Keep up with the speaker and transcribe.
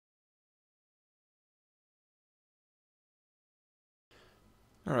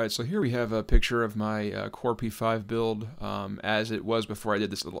Alright, so here we have a picture of my Core P5 build as it was before I did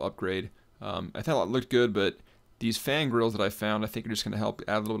this little upgrade. I thought it looked good, but these fan grills that I found I think are just going to help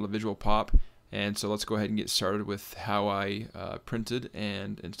add a little bit of visual pop. And so let's go ahead and get started with how I printed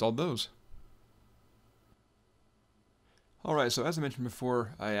and installed those. Alright, so as I mentioned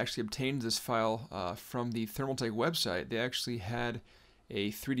before, I actually obtained this file from the Thermaltake website. They actually had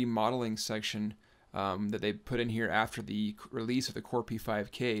a 3D modeling section that they put in here after the release of the Core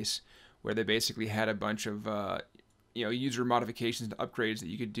P5 case, where they basically had a bunch of user modifications and upgrades that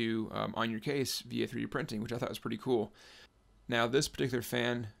you could do on your case via 3D printing, which I thought was pretty cool. Now this particular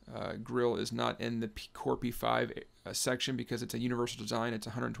fan grill is not in the Core P5 section because it's a universal design. It's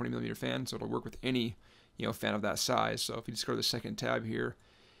a 120mm fan, so it'll work with any fan of that size. So if you just go to the second tab here,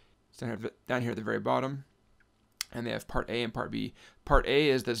 it's down here at the very bottom, and they have part A and part B. Part A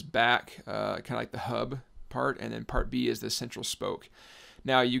is this back, kind of like the hub part, and then part B is the central spoke.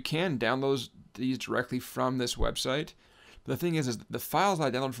 Now you can download these directly from this website. But the thing is the files I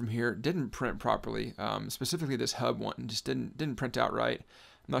downloaded from here didn't print properly. Specifically this hub one just didn't print out right.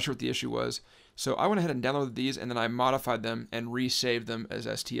 I'm not sure what the issue was. So I went ahead and downloaded these, and then I modified them and resaved them as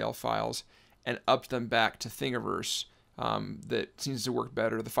STL files and upped them back to Thingiverse. That seems to work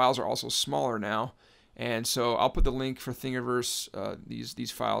better. The files are also smaller now. And so I'll put the link for Thingiverse,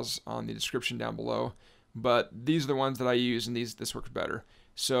 these files, on the description down below. But these are the ones that I use, and this works better.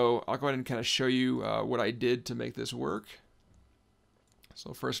 So I'll go ahead and kind of show you what I did to make this work.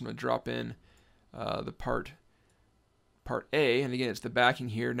 So first I'm going to drop in the part A, and again it's the backing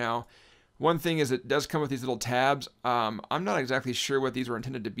here. Now one thing is it does come with these little tabs. I'm not exactly sure what these were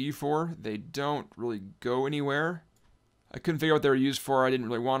intended to be for. They don't really go anywhere. I couldn't figure out what they were used for. I didn't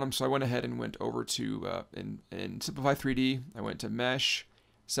really want them, so I went ahead and went over to in Simplify 3D. I went to Mesh,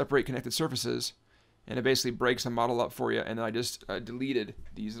 Separate Connected Surfaces, and it basically breaks the model up for you. And then I just deleted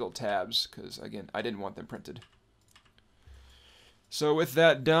these little tabs because, again, I didn't want them printed. So with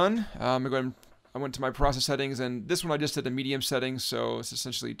that done, I went to my process settings, and this one I just did the medium settings, so it's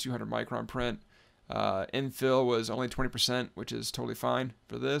essentially 200 micron print. Infill was only 20%, which is totally fine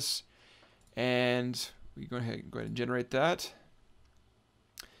for this. And we go ahead and generate that.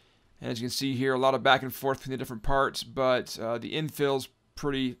 And as you can see here, a lot of back and forth between the different parts, but the infill's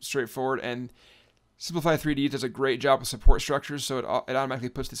pretty straightforward. And Simplify 3D does a great job with support structures, so it automatically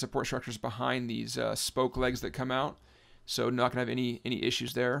puts the support structures behind these spoke legs that come out. So not going to have any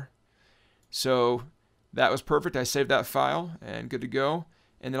issues there. So that was perfect. I saved that file and good to go.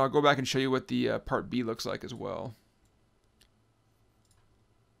 And then I'll go back and show you what the part B looks like as well.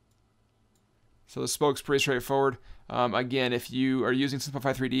 So the spoke's pretty straightforward. Again, if you are using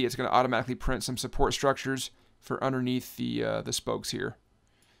Simplify 3D, it's going to automatically print some support structures for underneath the spokes here.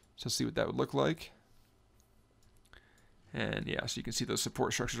 So let's see what that would look like. And yeah, so you can see those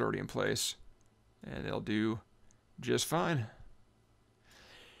support structures already in place. And they'll do just fine.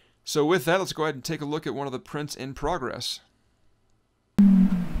 So with that, let's go ahead and take a look at one of the prints in progress.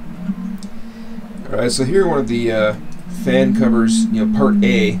 Alright, so here one of the fan covers, part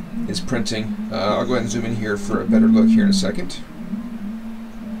A is printing. I'll go ahead and zoom in here for a better look here in a second.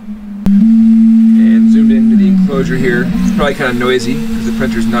 And zoomed into the enclosure here. It's probably kind of noisy because the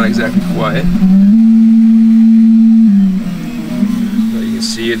printer's not exactly quiet. But you can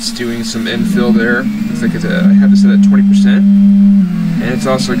see it's doing some infill there. Looks like I have this set at 20%. And it's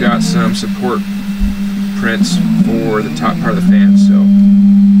also got some support prints for the top part of the fan. So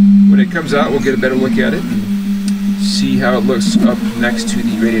when it comes out, we'll get a better look at it and see how it looks up next to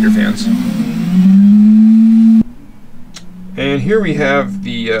the radiator fans. And here we have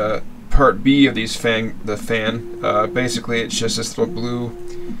the part B of the fan. Basically, it's just this little blue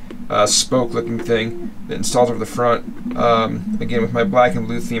spoke-looking thing that installs over the front. Again, with my black and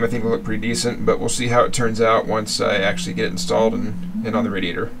blue theme, I think it'll look pretty decent, but we'll see how it turns out once I actually get it installed and on the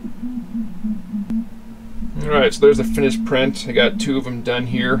radiator. Alright, so there's the finished print. I got two of them done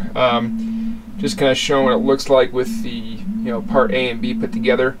here. Just kind of showing what it looks like with the part A and B put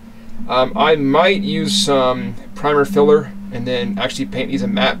together. I might use some primer filler and then actually paint these a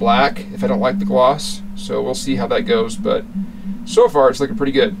matte black if I don't like the gloss. So we'll see how that goes, but so far it's looking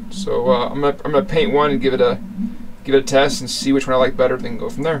pretty good. So I'm gonna paint one and give it a test and see which one I like better, then go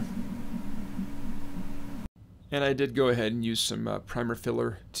from there. And I did go ahead and use some primer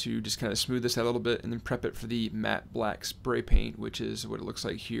filler to just kind of smooth this out a little bit and then prep it for the matte black spray paint, which is what it looks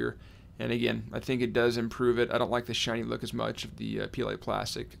like here. And again, I think it does improve it. I don't like the shiny look as much of the PLA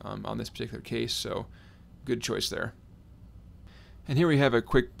plastic on this particular case, so good choice there. And here we have a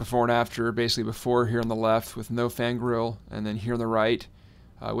quick before and after, basically before here on the left with no fan grill, and then here on the right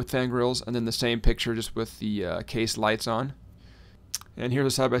with fan grills, and then the same picture just with the case lights on. And here's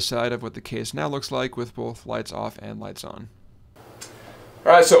a side-by-side of what the case now looks like with both lights off and lights on.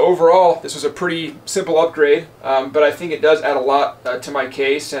 Alright, so overall this was a pretty simple upgrade, but I think it does add a lot to my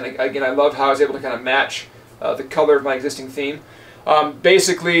case, and again I love how I was able to kind of match the color of my existing theme.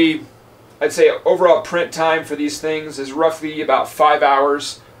 Basically, I'd say overall print time for these things is roughly about 5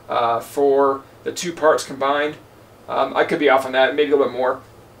 hours for the two parts combined. I could be off on that, maybe a little bit more.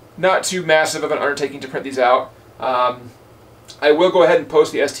 Not too massive of an undertaking to print these out. I will go ahead and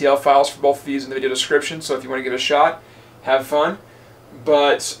post the STL files for both of these in the video description, so if you want to give it a shot, have fun.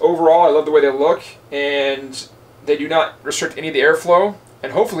 But overall, I love the way they look, and they do not restrict any of the airflow,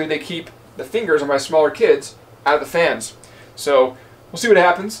 and hopefully they keep the fingers of my smaller kids out of the fans. So we'll see what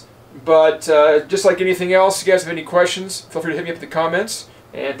happens, but just like anything else, if you guys have any questions, feel free to hit me up in the comments,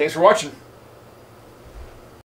 and thanks for watching.